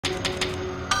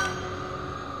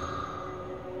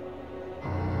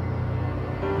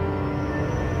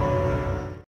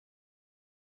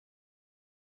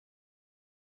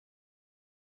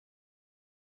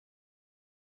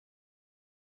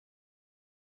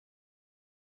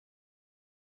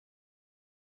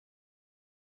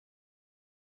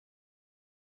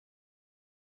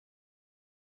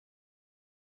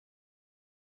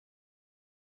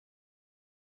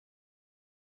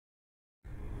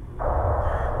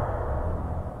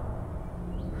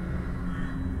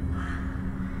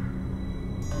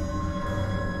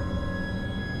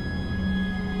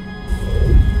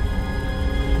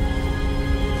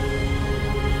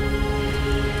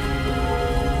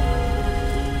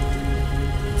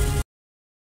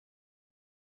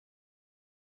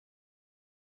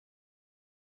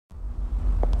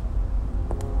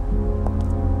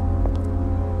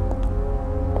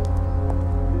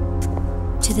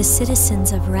the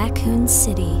citizens of Raccoon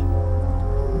City.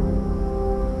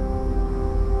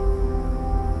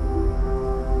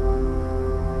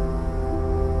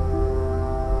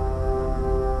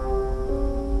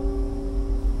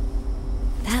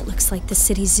 That looks like the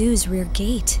city zoo's rear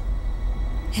gate.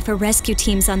 If a rescue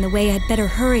team's on the way, I'd better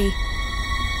hurry.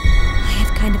 I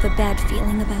have kind of a bad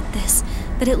feeling about this,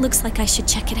 but it looks like I should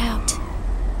check it out.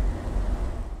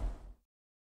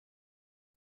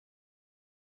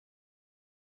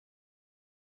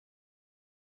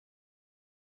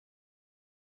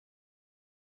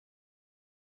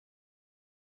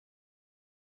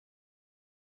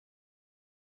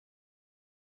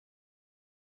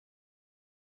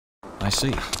 I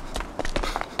see.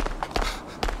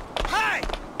 Hi!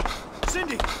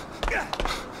 Cindy!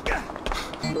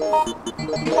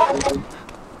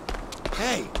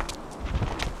 Hey!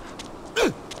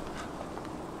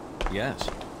 Yes.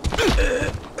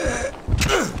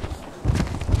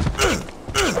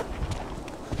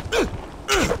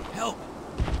 Help!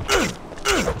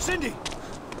 Cindy!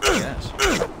 Yes.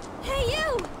 Hey,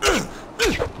 you!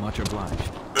 Much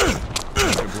obliged.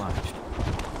 Much obliged.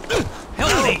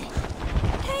 Help me!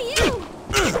 Hey, you!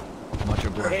 Much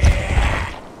obliged.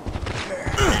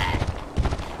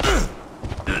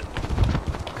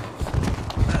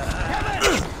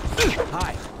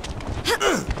 Hi!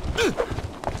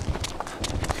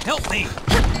 Help me!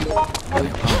 My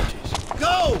apologies.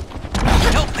 Go!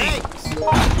 Help me!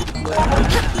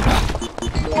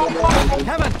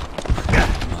 Kevin!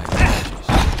 My apologies.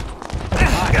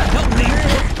 Hi! Help me!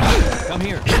 Come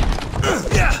here.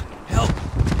 Help!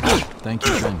 Thank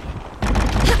you kindly.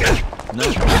 No.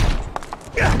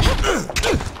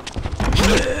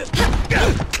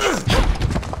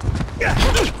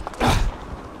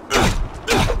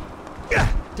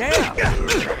 Damn!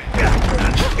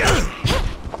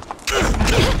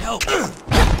 Help!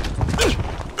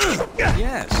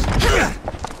 Yes.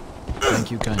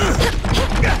 Thank you kindly.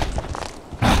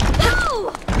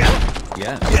 No!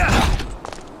 Yes.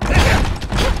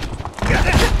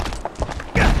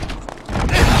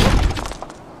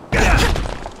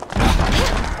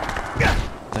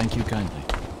 Thank you kindly.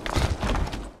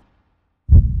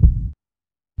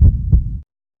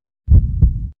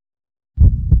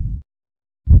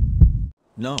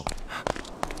 No.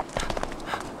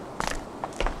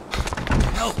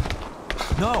 Help!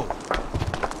 No.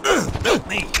 Help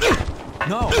me!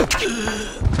 No.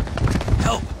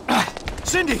 Help!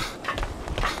 Cindy!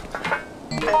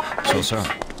 So sorry.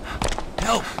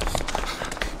 Help!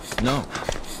 No.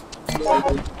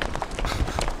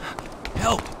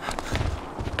 Help!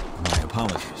 My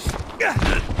apologies.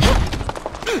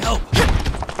 Help!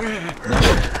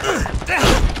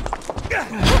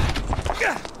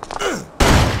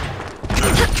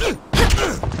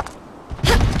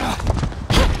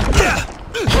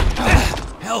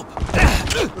 Help!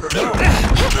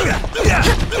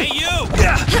 Hey, you!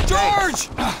 George!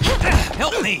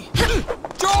 Help me!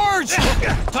 George!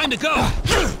 Time to go!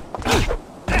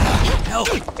 Help!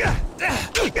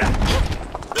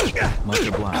 Much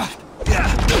obliged.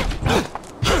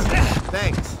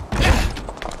 Thanks.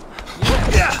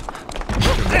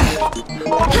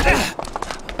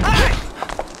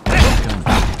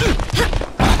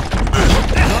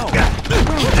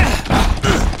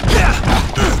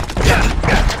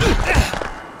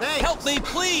 Help me,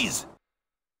 please!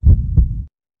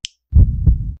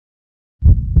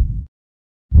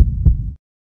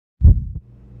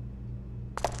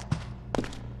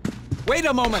 Wait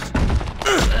a moment!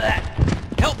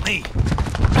 Help me!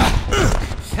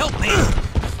 Help me!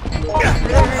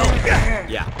 Help!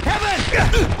 Yeah. Kevin!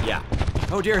 Yeah.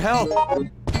 Oh dear, help!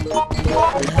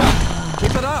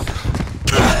 Keep it up!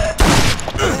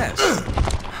 Yes!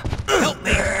 Help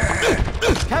me!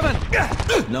 Kevin!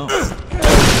 No.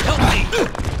 Help me!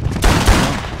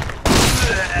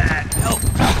 Help!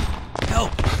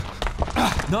 Help!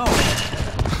 No.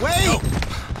 Wait! Help.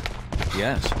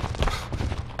 Yes.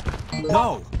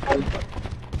 No!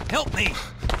 Help me!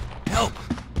 Help!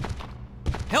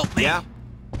 Help me! Yeah.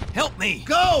 Help me!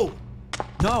 Go!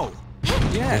 No.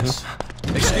 Yes.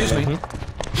 Excuse me.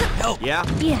 Help! Yeah.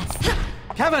 Yes.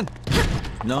 Kevin!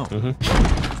 No.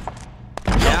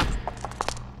 Yeah!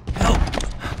 Help!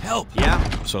 Help! Yeah.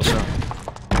 So sorry.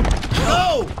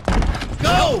 Go! Go!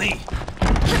 Help me!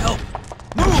 Help!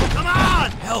 Move! Come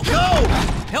on! Help! Go!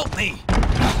 Help me!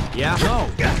 Yeah. No.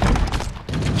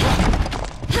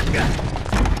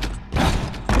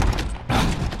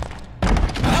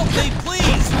 Help me,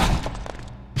 please!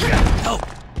 Help!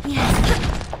 Yes.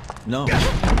 No. No.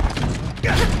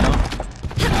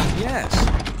 Yes!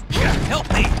 Help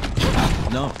me!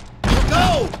 No.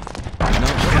 Go! No.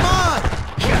 Come on!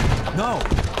 No.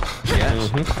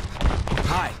 Yes.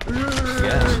 Hi.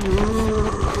 Yes.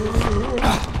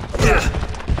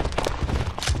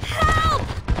 Help!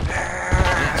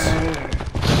 Yes.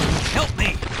 Help me!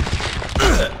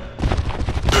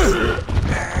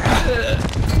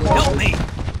 Help me!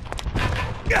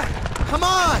 Come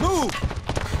on! Move!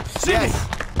 Yes!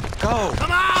 Go!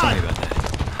 Come on! Sorry about that.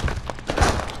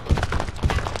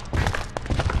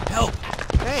 Help!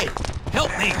 Hey!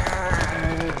 Help me!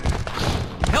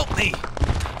 Help me!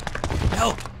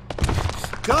 Help!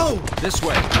 Go! This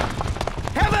way.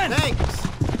 Heaven! Thanks!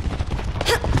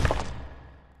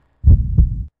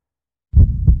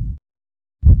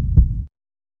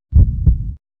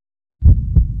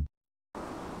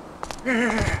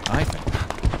 I think.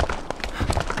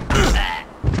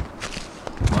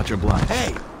 Much obliged.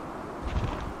 Hey!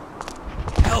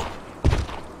 Help!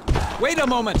 Wait a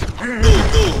moment!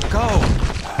 Go!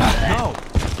 No!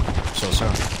 So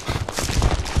sorry.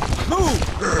 Move!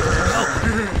 Help!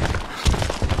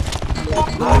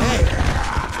 Oh, hey!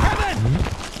 Heaven!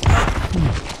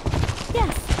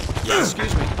 Yes.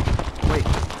 Excuse me. Wait.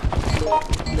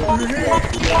 Move!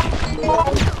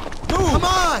 Come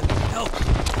on! Help!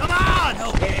 Come on!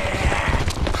 Help!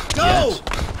 Go!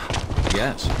 Yes.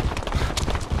 Yes.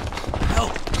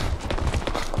 Help!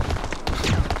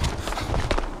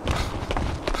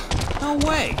 No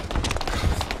way!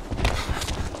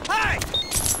 Hi!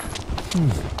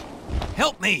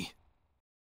 Help me!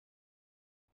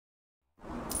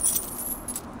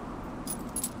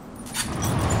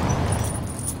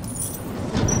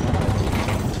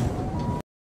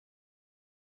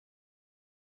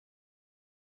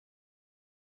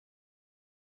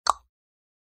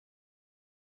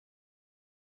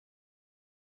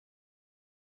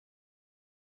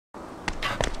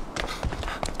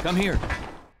 Come here.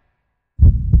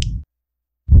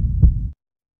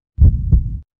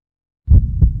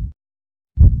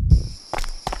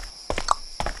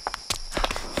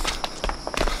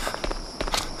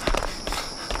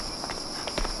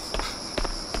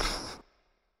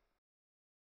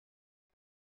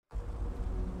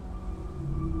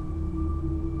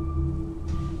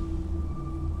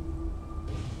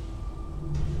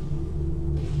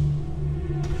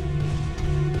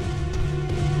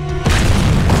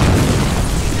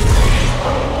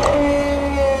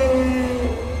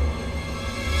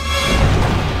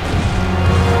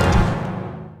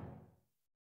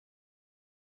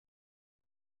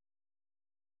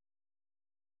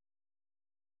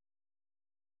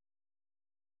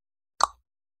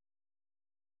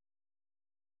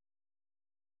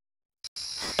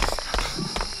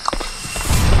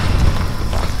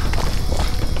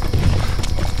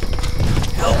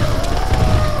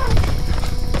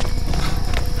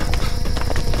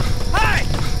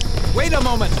 Wait a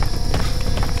moment!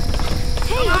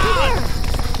 Hey, over there!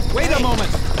 Wait a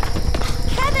moment!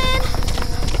 Kevin!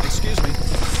 Excuse me.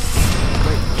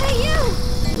 Wait. Hey, you!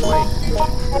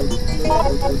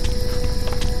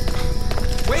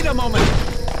 Wait a moment!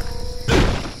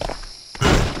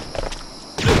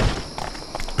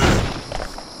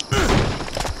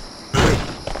 Wait.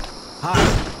 Hi.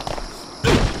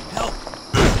 Help!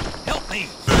 Help me!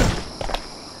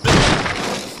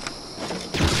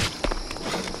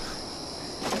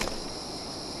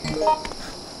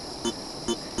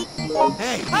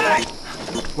 Hey! Hey!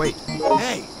 Wait.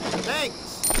 Hey! Thanks!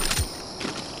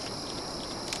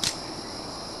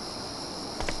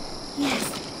 Yes.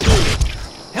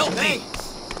 Help me!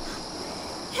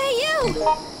 Hey, you!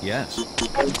 Yes.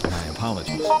 My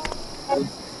apologies.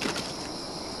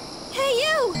 Hey,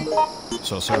 you!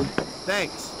 So sorry.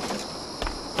 Thanks!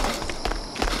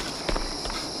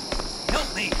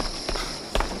 Help me!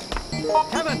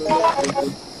 Heaven! Hey,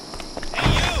 you!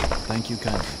 Thank you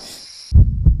kindly.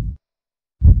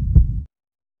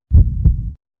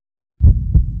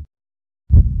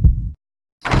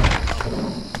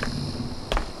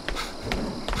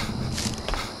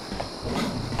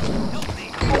 Help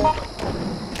me!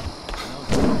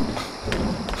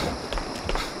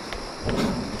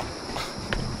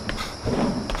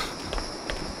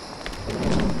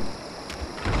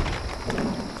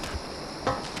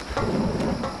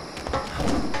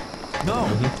 No.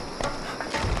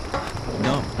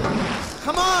 No.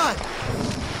 Come on!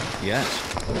 Yes.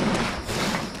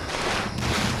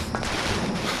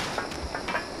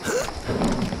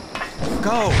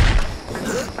 Go!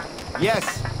 Yes!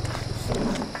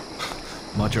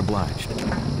 Much obliged.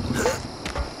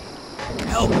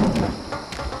 Help!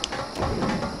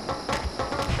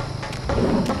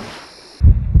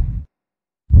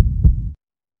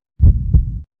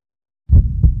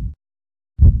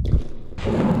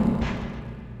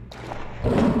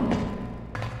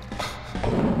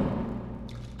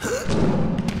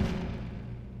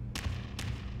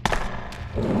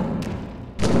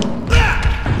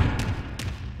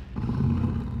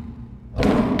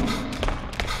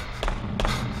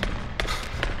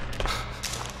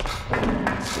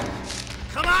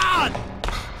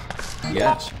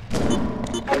 Yes.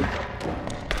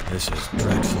 This is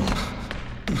dreadful.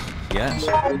 Yes.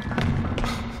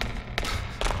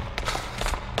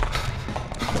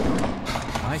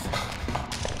 I think.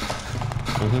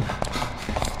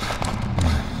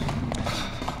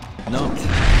 No.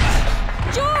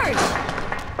 George!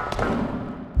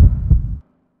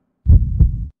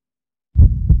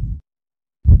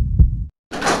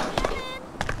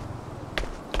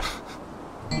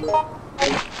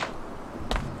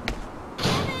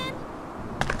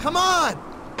 Come on!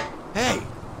 Hey!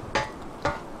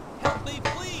 Help me,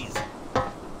 please!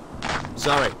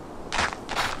 Sorry.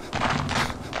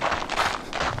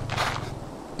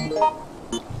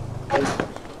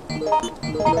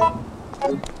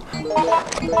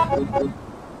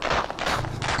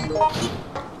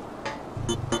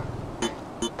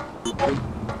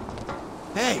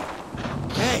 Hey!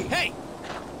 Hey! Hey!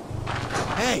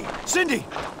 Hey! Cindy!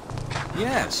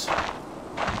 Yes.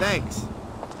 Thanks.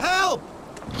 Help!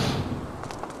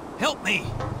 Help me!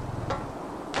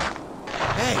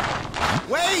 Hey!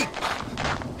 Wait!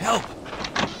 Help!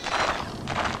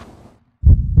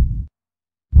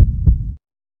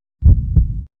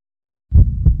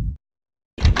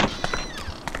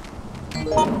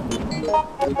 Help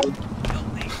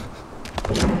me!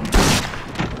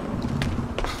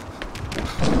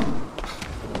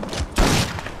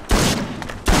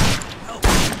 Help!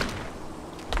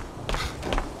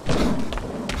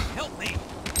 Help me!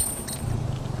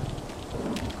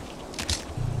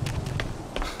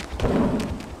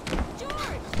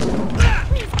 George!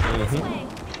 Please come this way.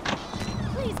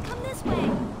 Please come this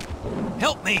way.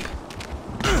 Help me!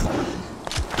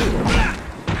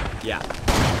 Yeah.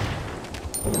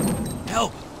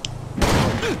 Help!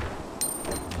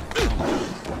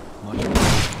 Much.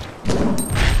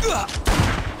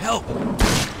 Help!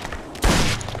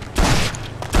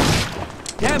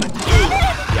 Damn it!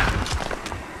 Yeah.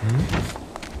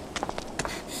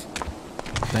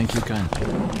 Thank you kindly.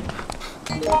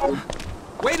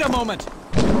 Wait a moment!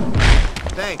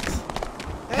 Thanks.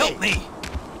 Help me!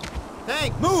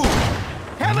 Thanks! Move!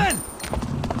 Kevin!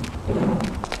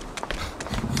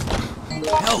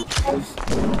 Help!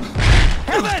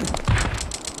 Kevin!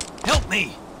 Help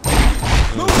me!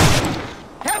 Move!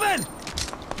 Kevin!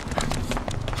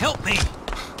 Help me!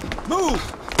 Move!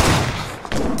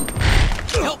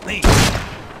 Help me!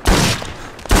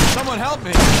 Someone help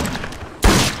me!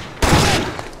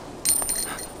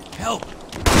 Help!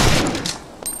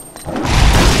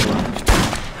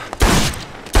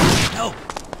 Help!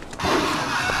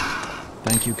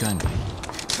 Thank you kindly.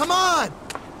 Come on!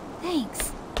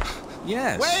 Thanks.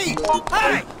 Yes. Wait!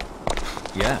 Hey!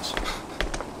 Yes.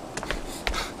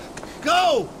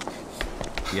 Go!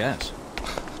 Yes.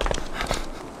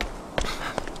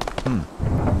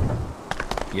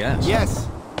 Yes. Yes.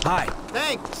 Hi.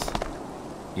 Thanks.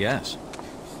 Yes.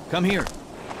 Come here.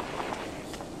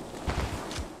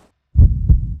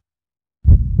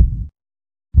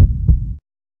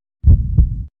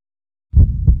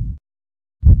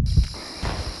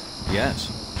 Yes.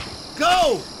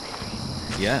 Go!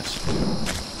 Yes.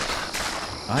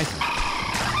 I think.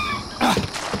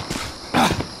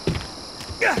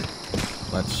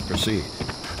 Let's proceed.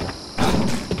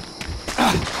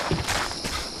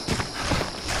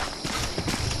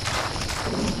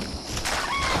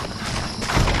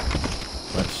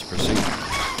 Let's proceed.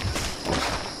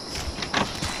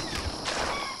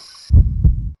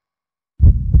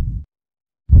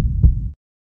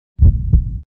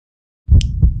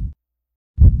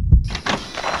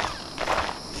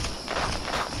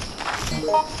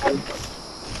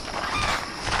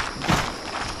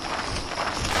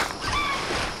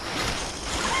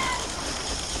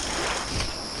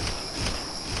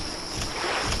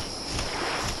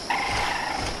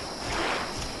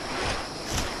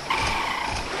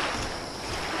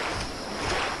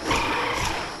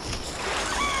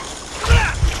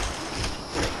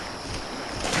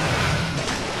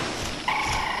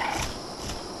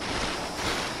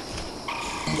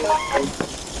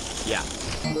 Yeah.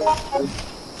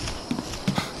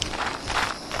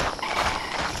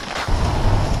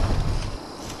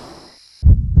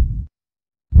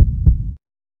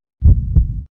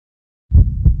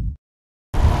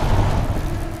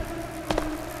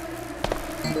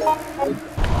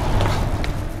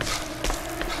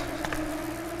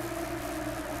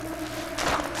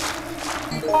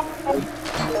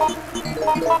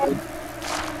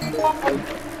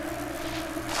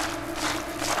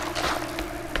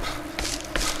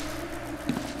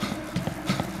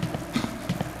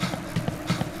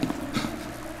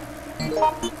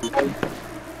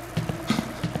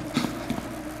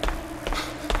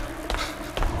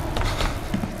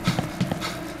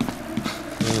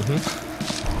 Hi.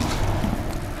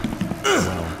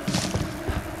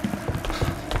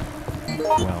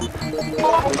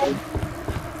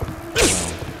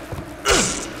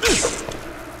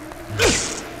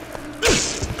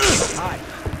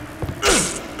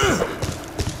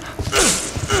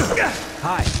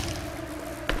 Hi.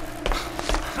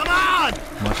 Come on!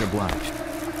 Much obliged.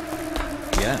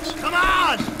 Yes. Come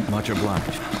on! Much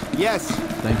obliged. Yes.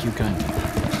 Thank you kindly.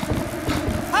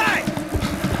 Hi!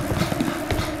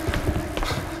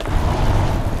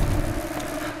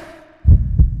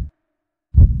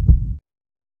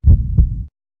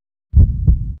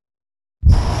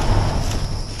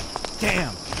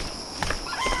 Damn!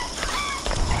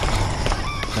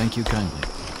 Thank you kindly.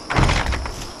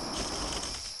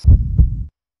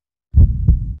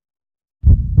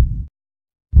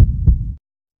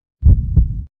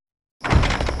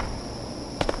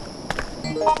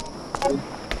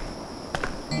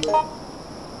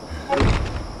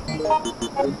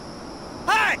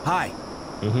 Hi! Hi.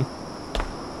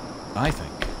 I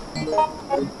think.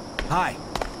 Hi.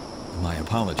 My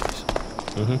apologies.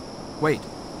 Wait.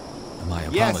 My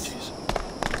Yes. apologies.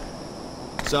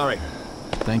 Sorry.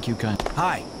 Thank you kindly.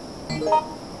 Hi.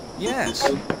 Yes.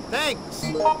 Thanks.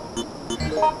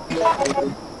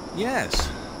 Yes.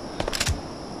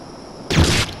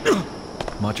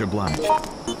 Much obliged.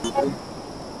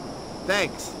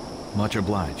 Thanks. Much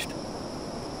obliged.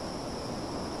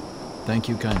 Thank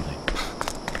you kindly.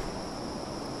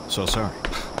 So sorry.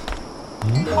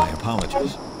 My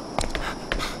apologies.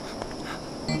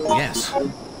 Yes.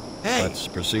 Hey. Let's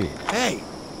proceed. Hey.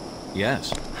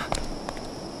 Yes.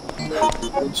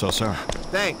 So sorry.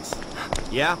 Thanks.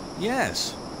 Yeah.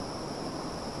 Yes.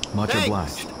 Much Thanks.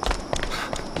 obliged.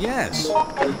 Yes.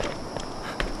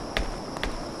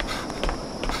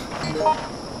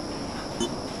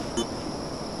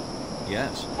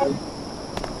 Yes.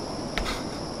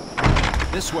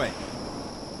 This way.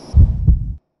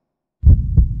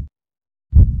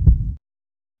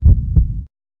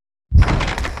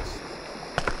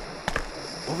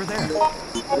 Over there.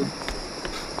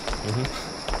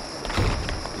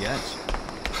 Yes.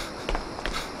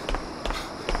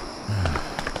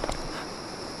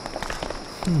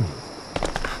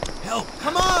 Help!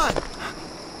 Come on.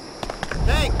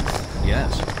 Thanks.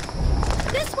 Yes.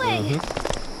 This way!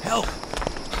 Help!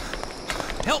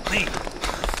 Help me!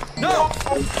 No!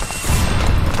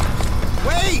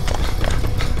 Wait.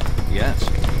 Yes.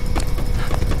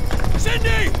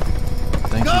 Cindy!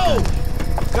 Thank Go. you kindly.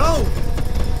 Go.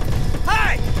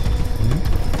 Hi!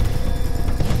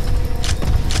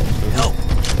 Help!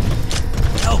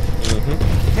 Help!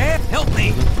 Can't help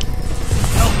me!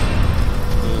 Help!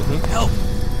 Help!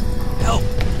 Help!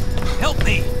 Help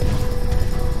me!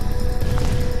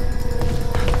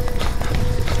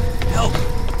 Help!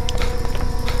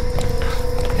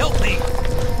 Help me!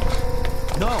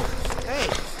 No! Hey.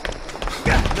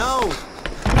 No.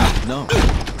 No.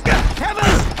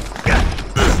 Kevin!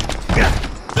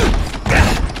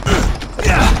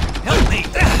 Help me!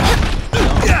 Help!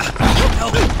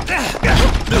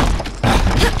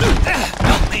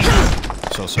 Help me!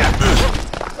 So sorry.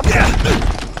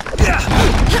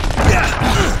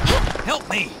 Help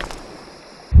me!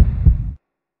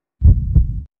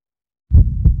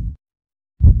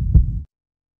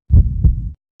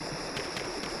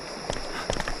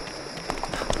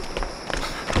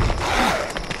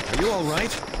 Are you all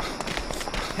right?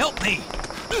 Help me!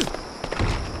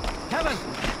 Kevin!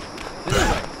 This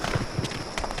way.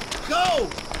 Go.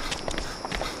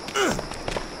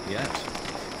 Yes.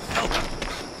 Help!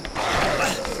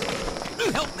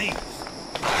 Help me!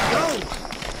 Go.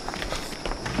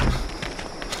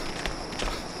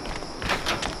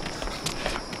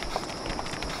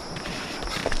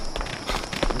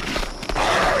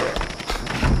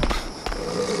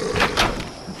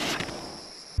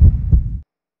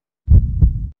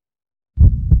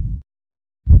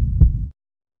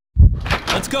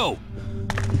 Let's go!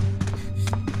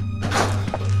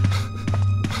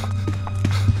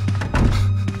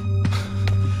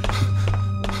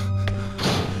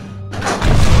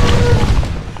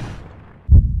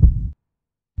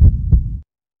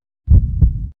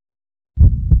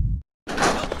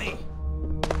 Help me!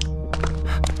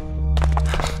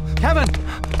 Kevin!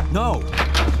 No!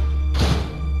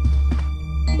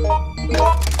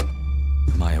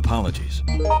 My apologies.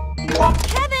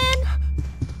 Kevin!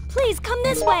 Please come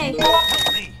this way!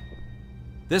 Help me!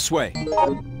 This way.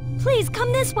 Please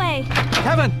come this way!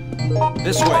 Kevin!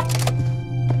 This way.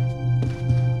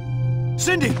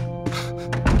 Cindy!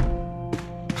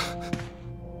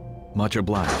 Much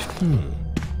obliged.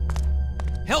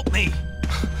 Help me!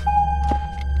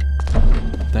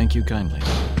 Thank you kindly.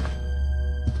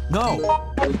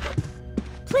 No!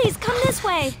 Please, come this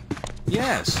way!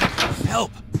 Yes! Help!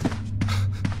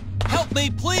 Help me,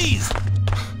 please!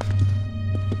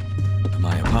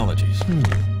 My apologies.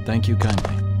 Thank you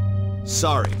kindly.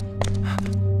 Sorry.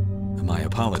 My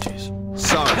apologies.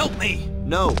 Sorry. Help me!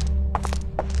 No.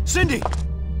 Cindy!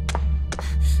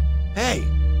 Hey!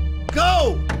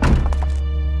 Go!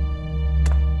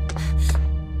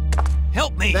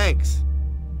 Help me! Thanks.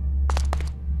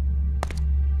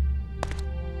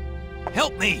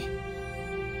 Help me!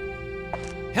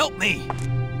 Help me!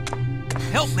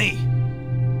 Help me!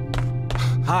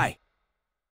 Hi!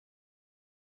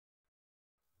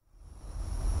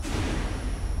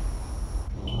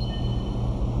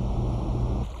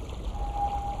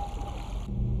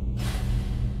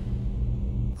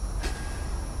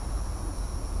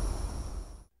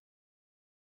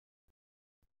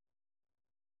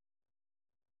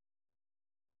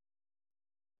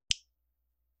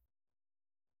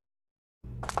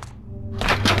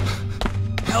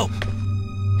 Help!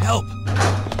 Help!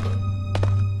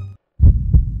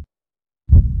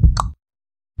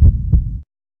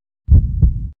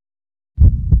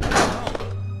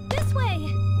 This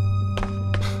way!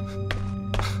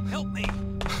 Help me!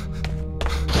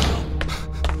 Help!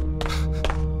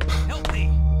 Help me!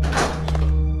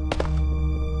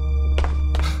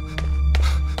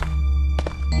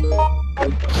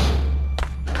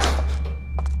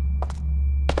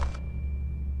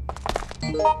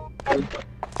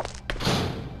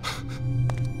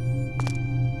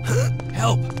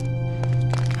 Help!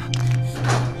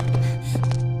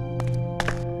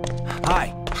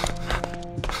 Hi!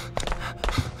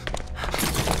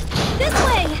 This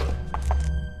way!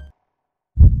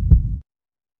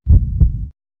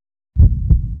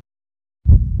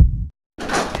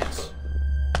 Yes.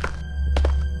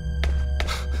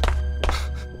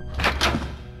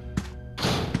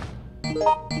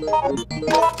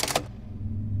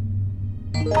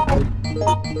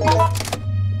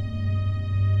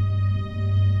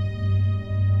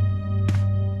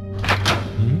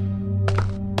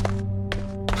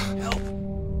 Help!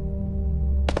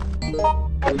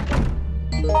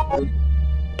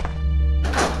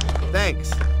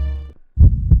 Thanks.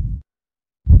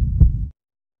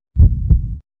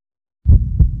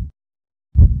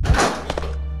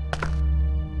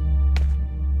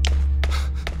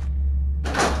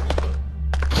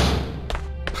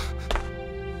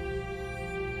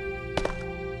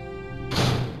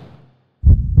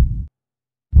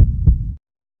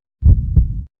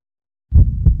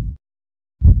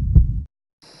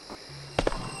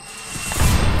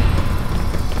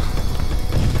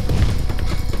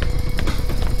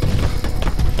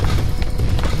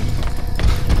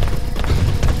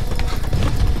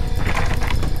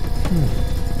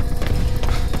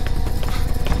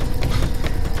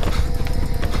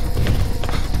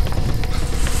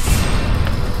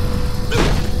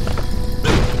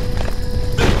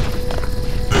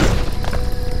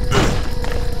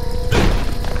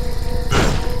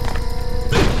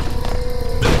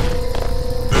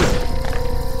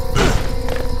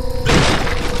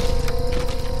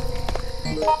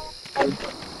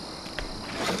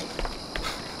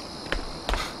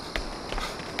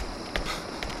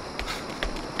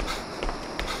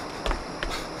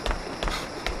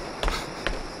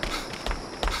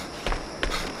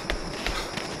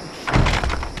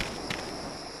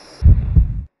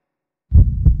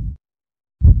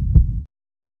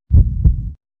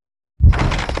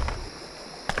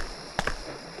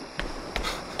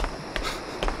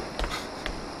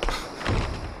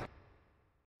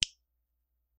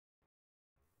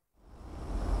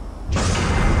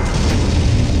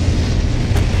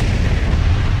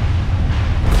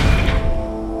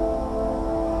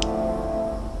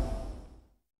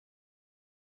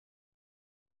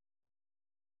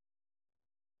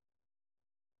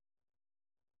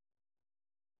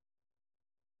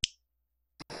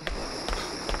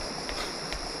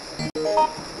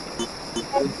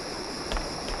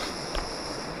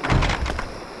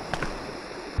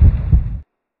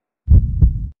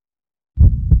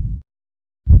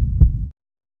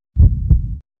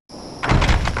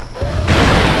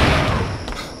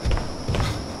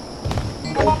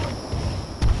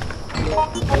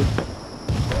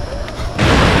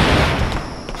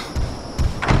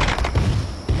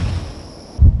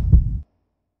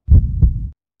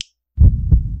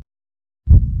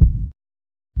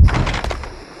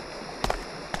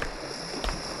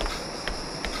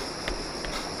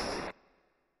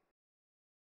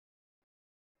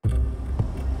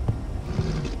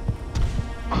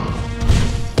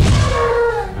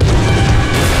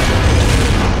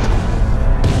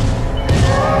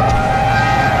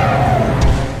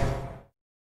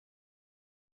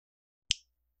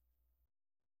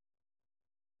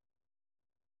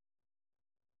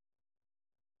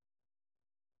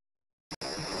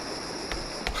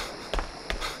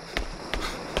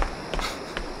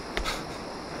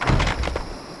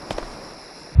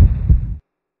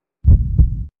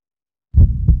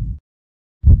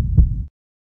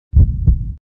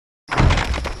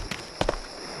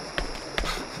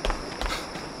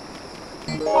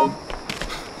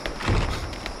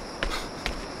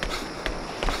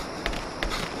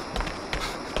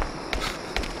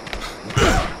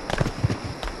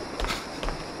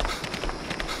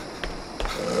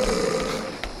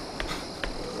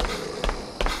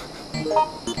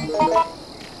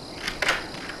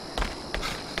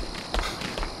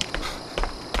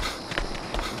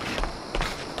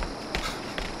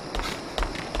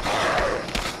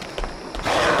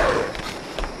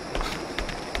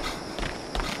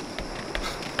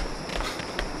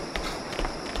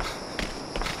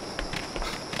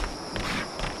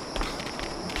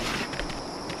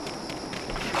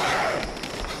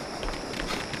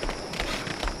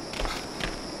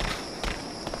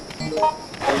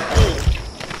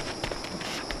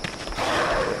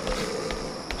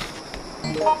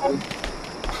 Go!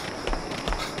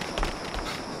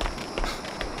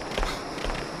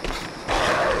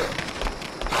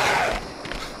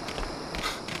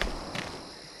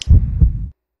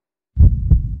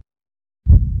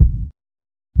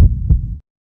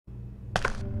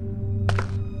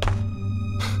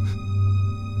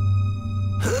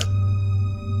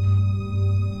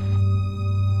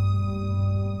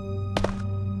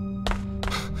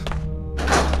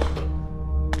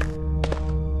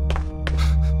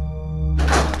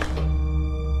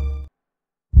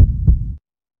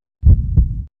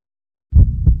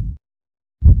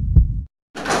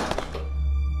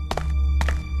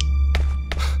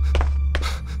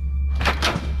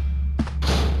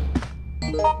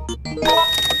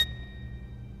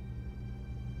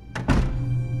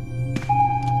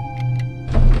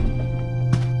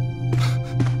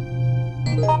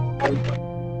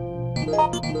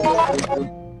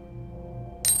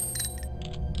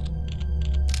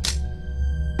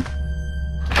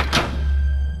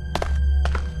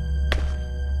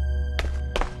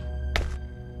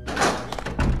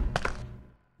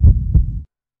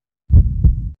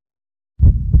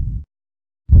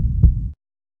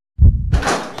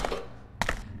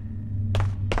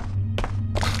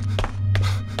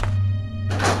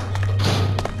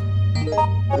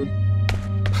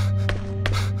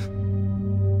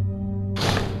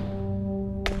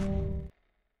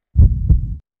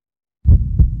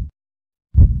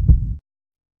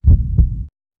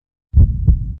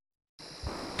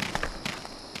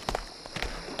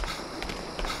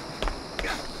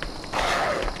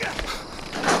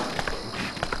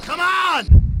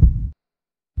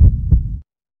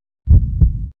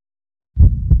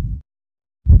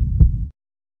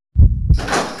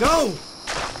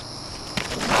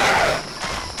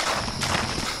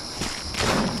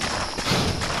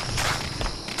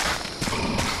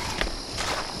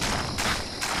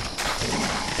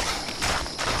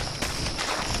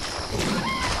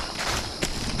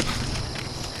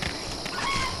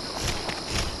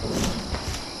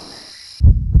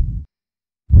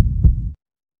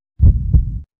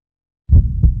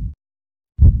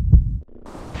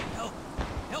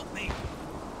 Help me!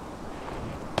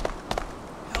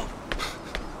 Help!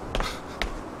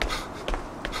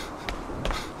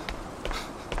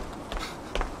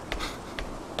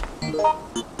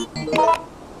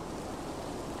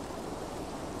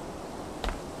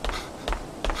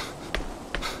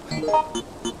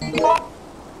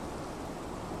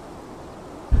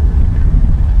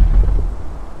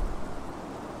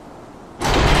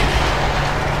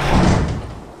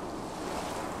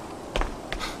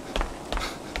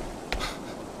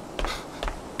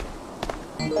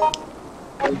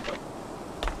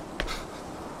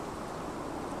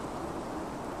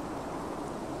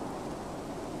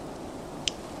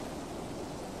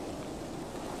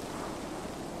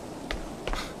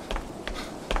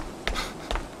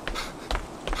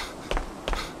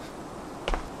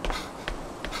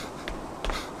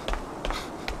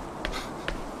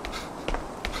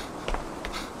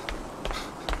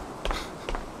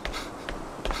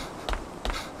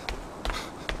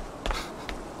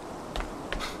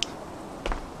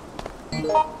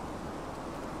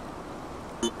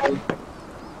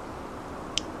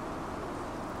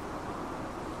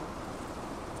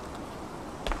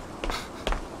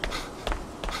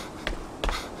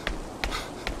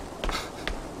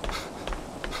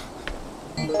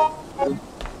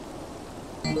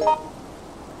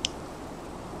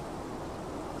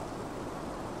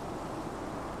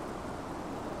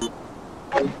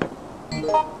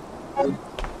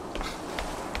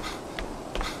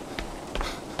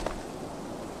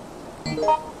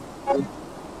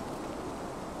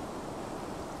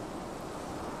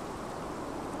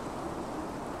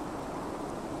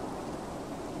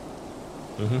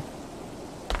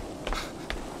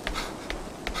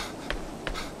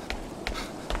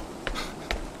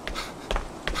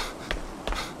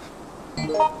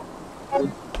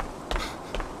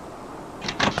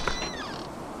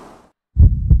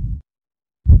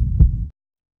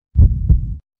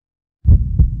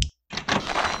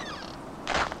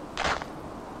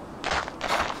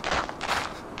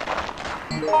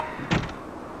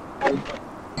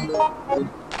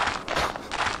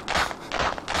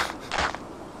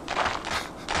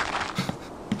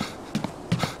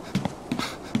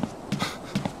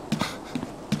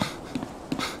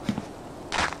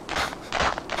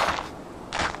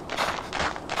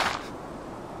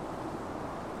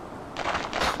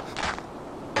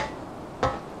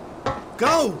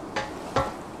 Go!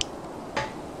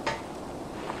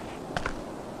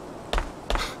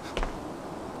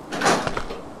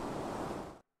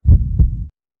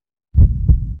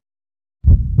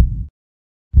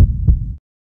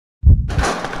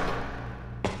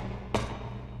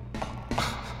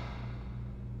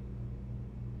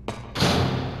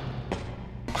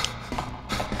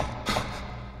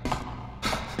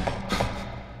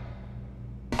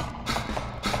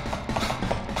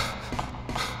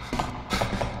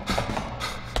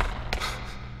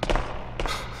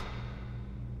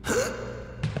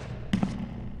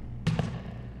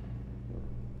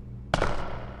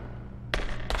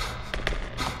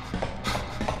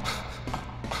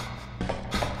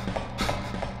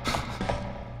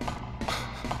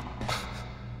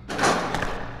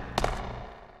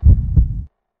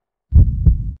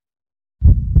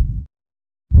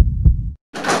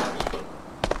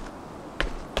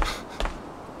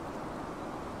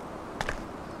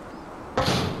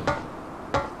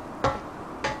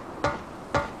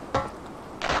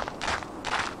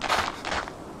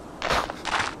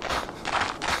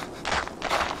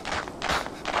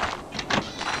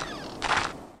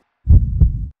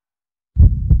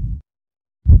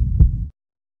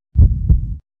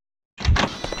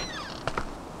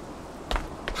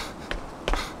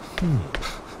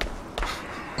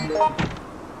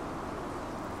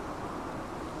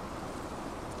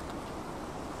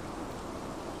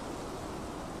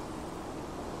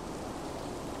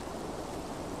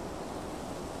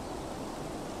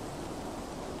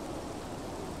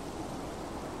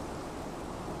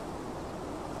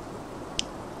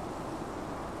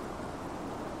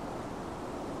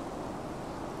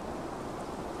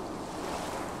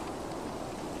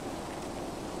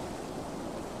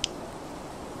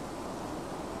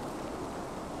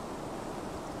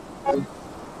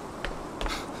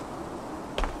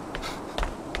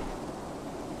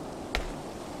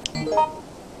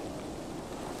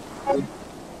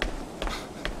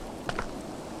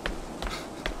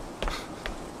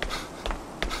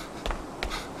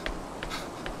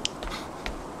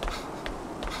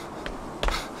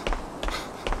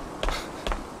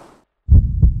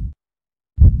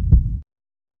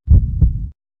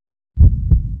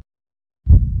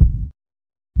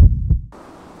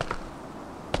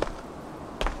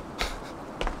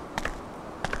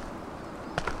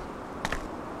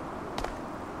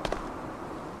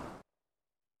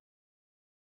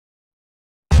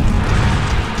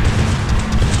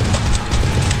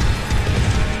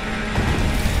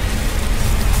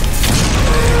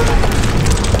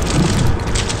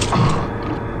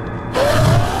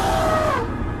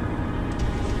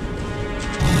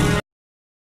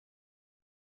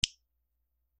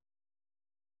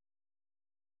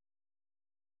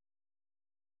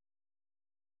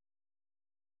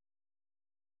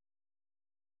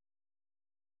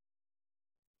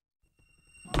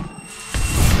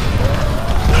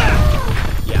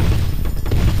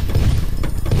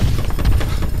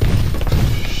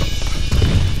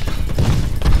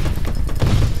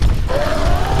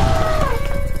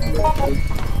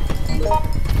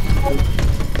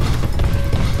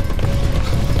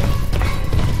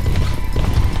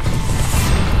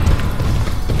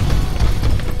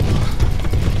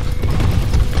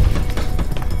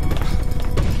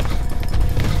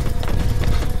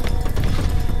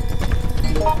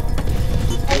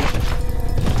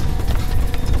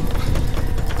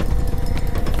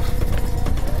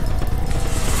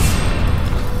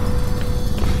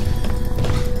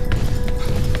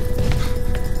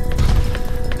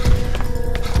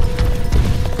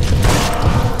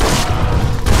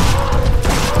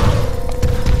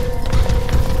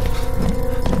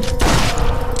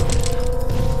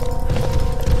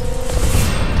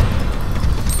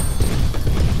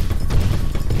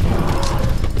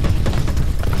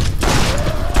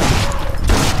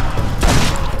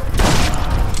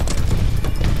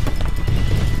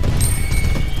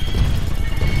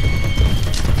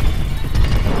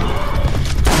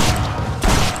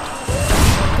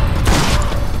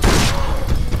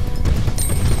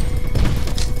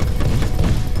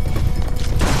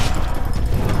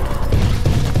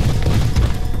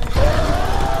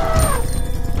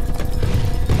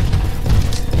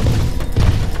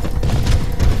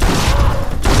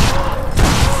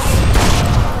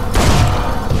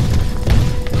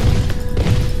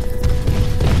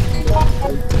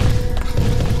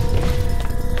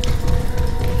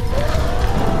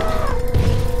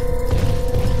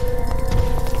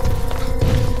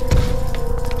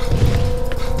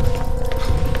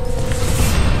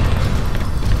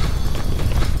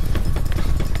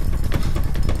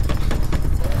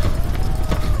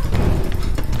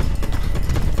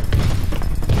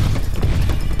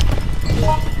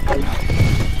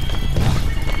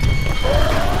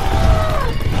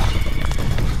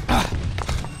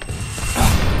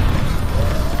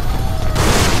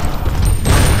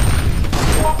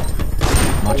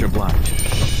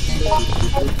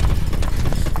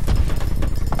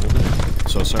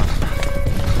 So sorry.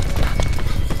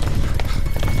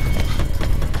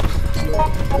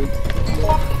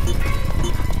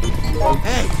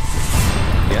 Hey!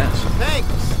 Yes.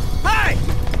 Thanks! Hi!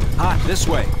 Hi, this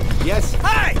way. Yes.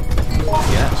 Hi!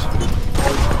 Yes.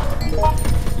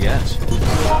 Yes.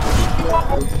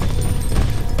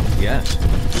 Yes. Yes.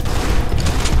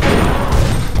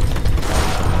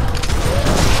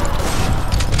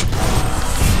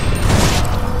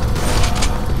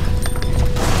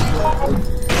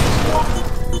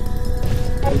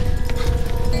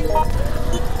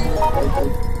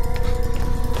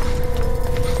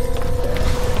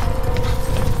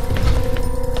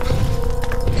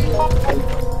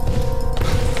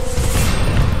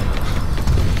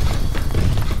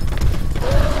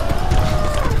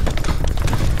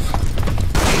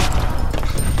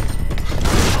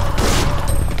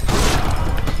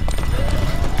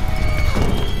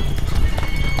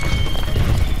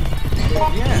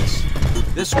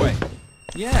 This way.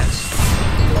 Yes.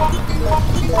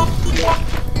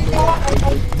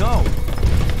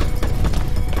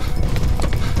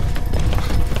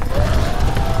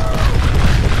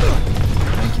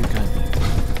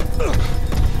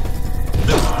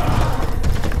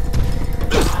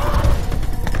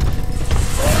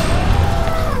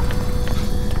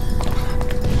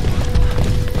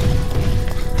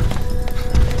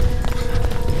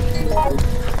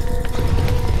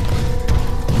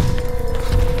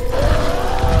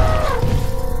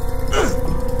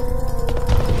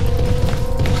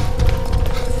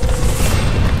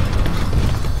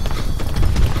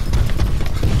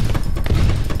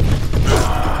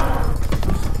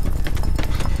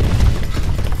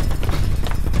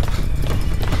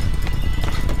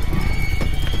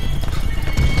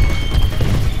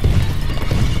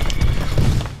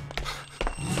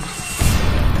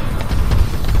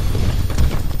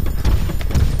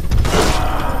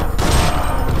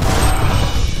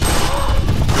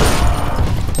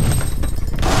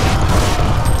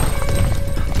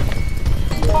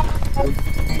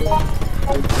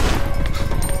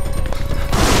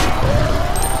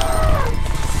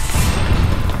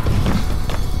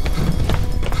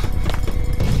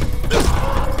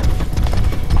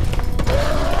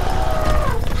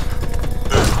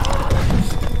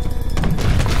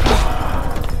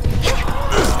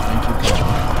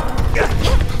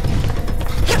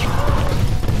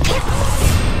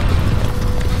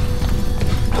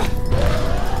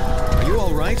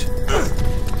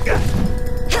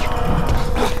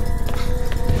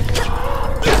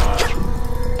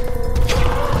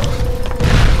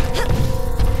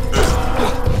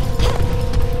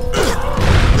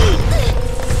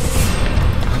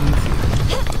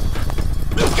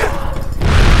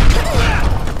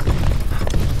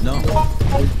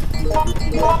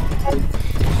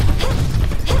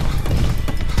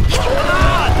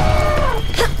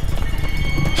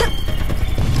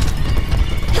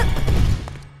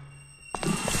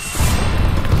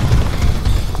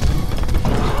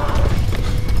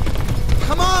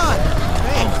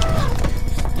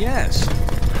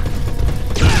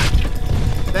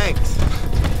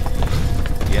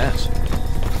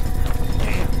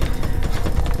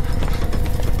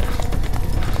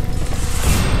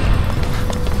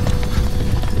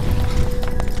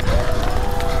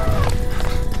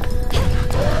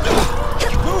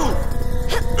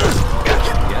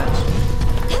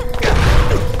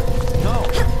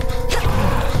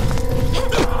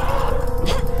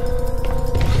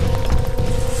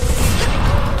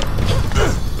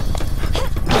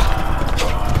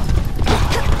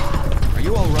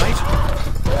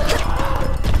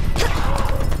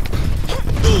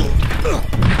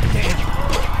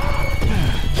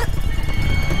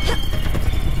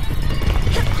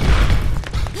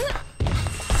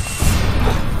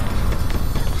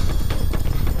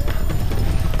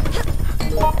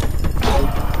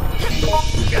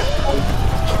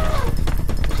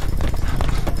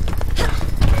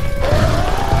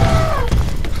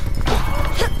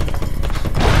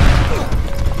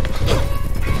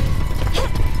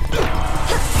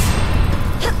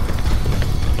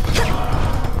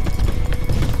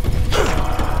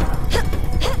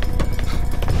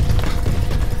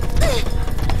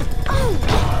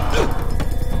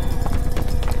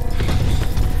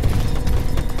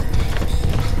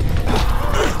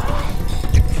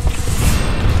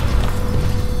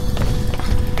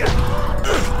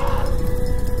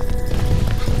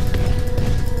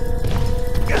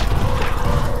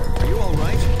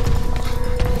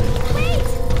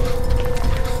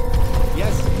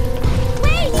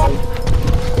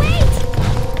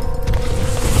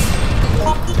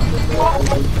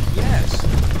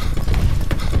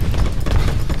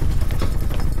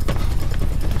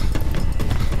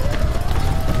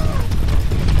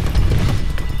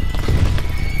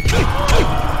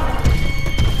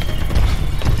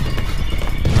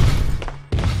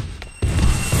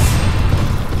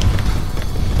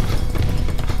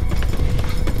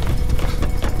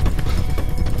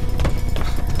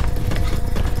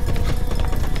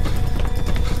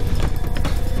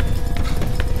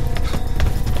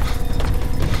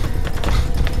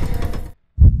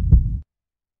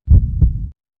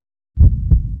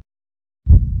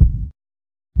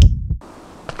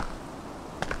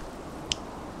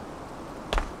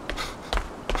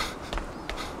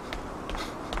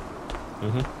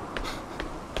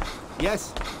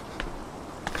 Yes.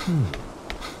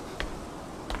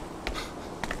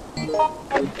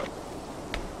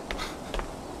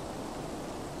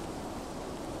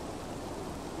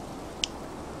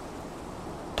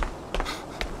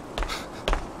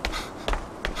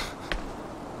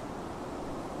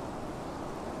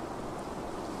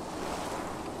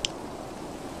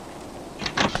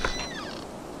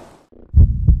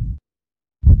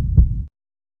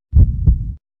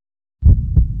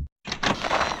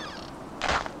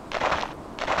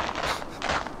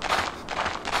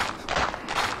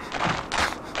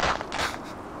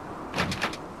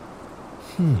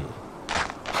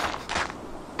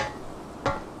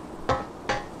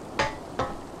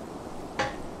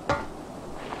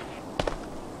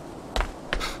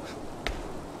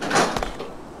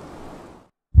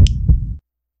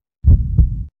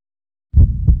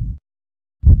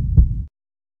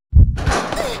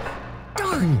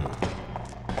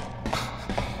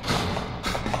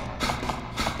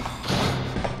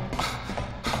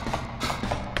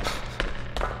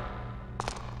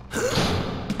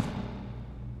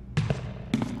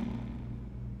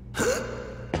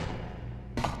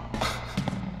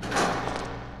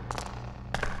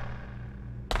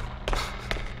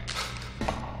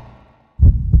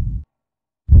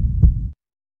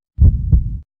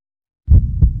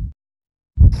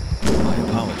 My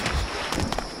apologies.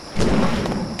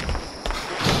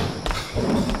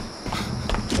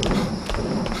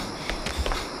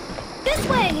 This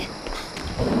way!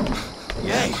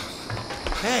 Hey!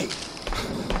 Hey!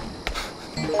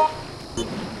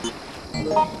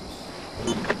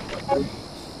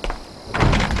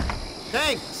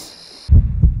 Thanks!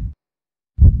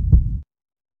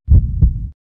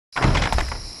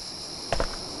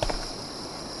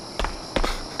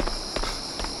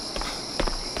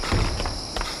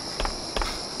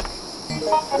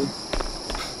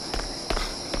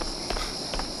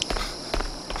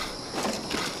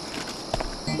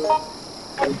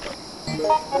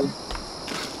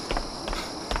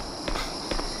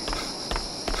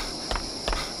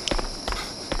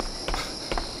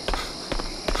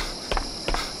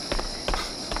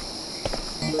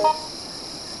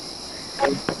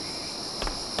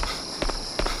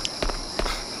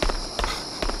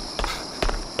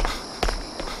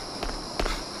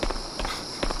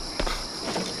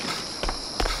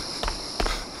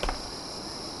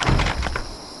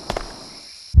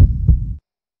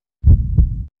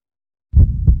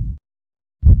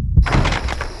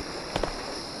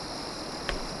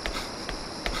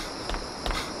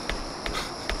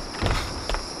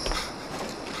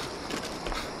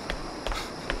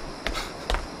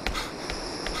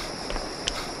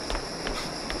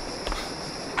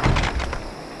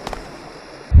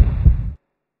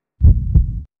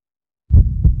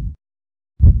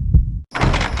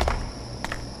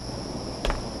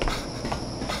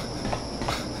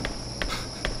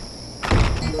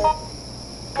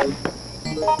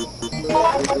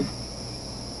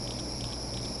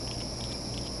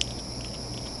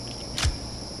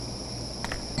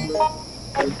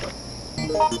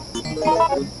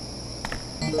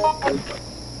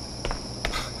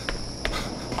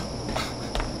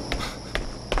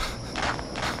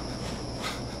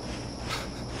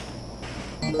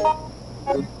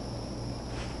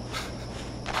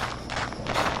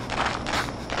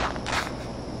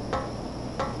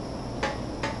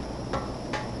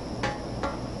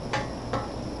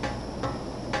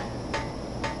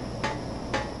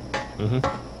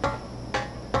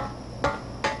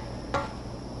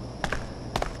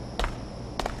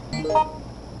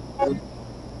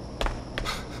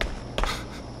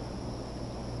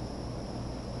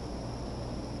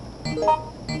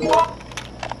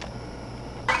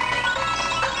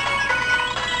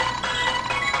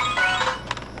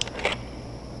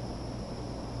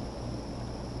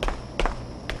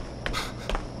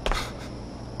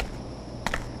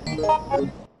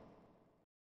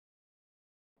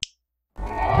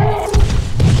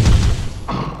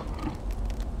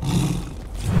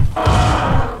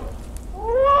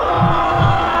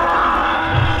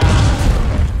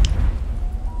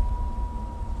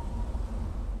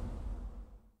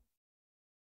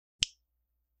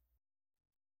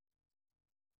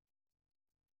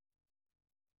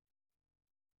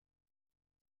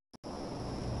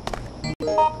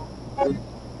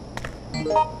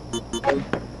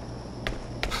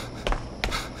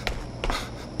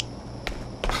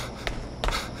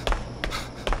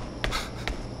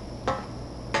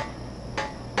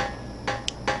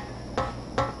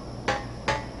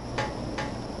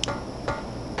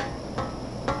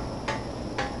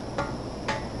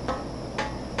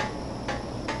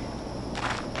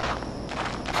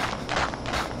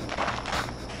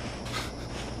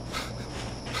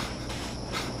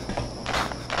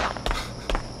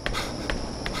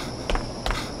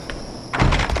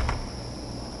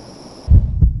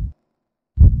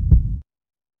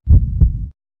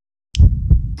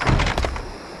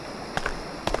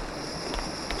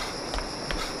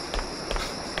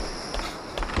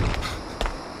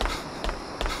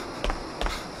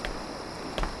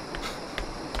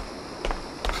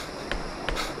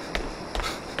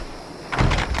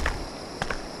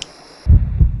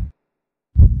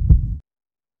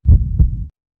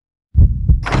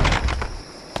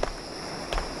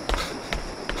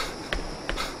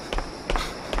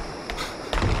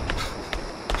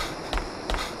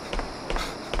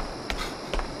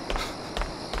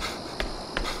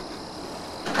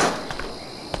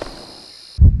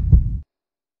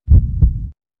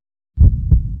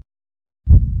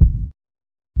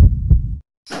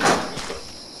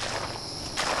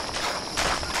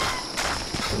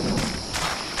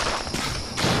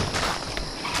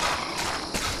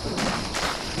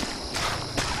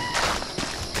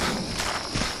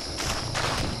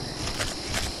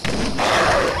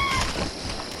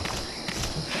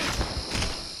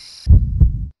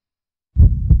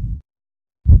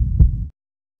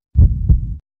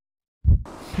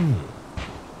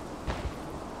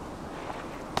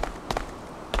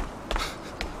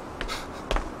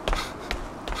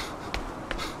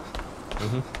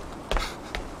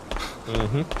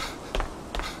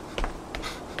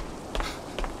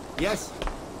 Yes.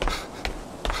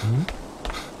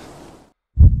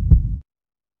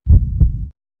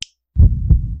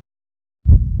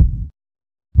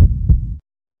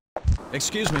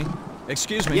 Excuse me.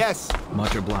 Excuse me. Yes.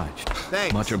 Much obliged.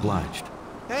 Thanks. Much obliged.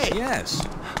 Hey. Yes.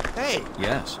 Hey.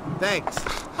 Yes. Thanks.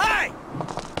 Hi!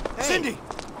 Hey. Cindy!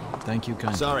 Thank you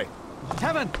kindly. Sorry.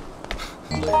 Kevin!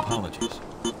 Apologies.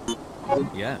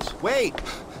 Yes. Wait.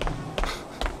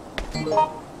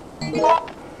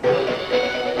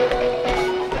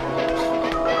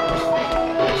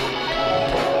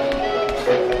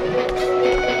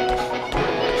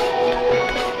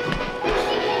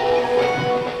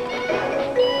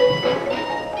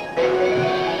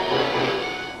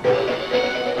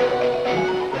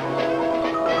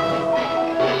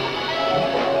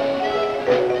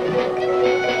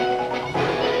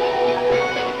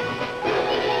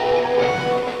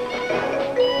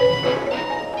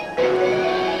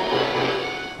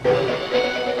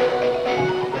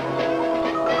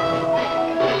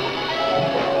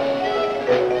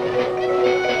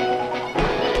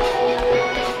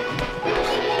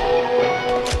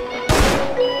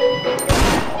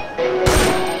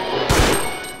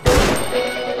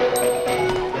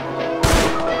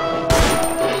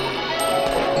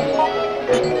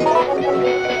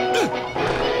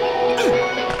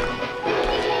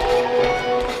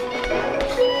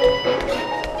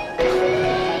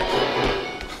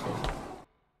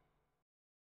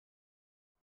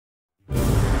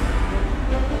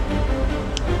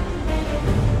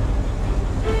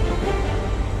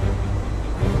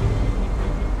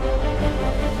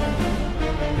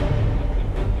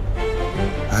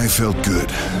 I felt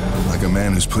good, like a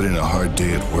man who's put in a hard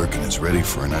day at work and is ready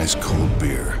for an ice cold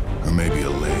beer, or maybe a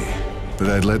lay. But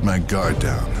I'd let my guard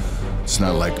down. It's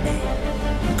not like me.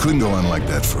 It couldn't go on like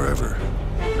that forever.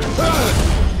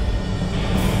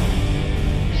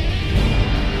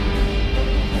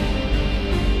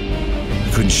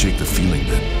 I couldn't shake the feeling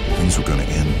that things were going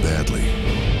to end badly.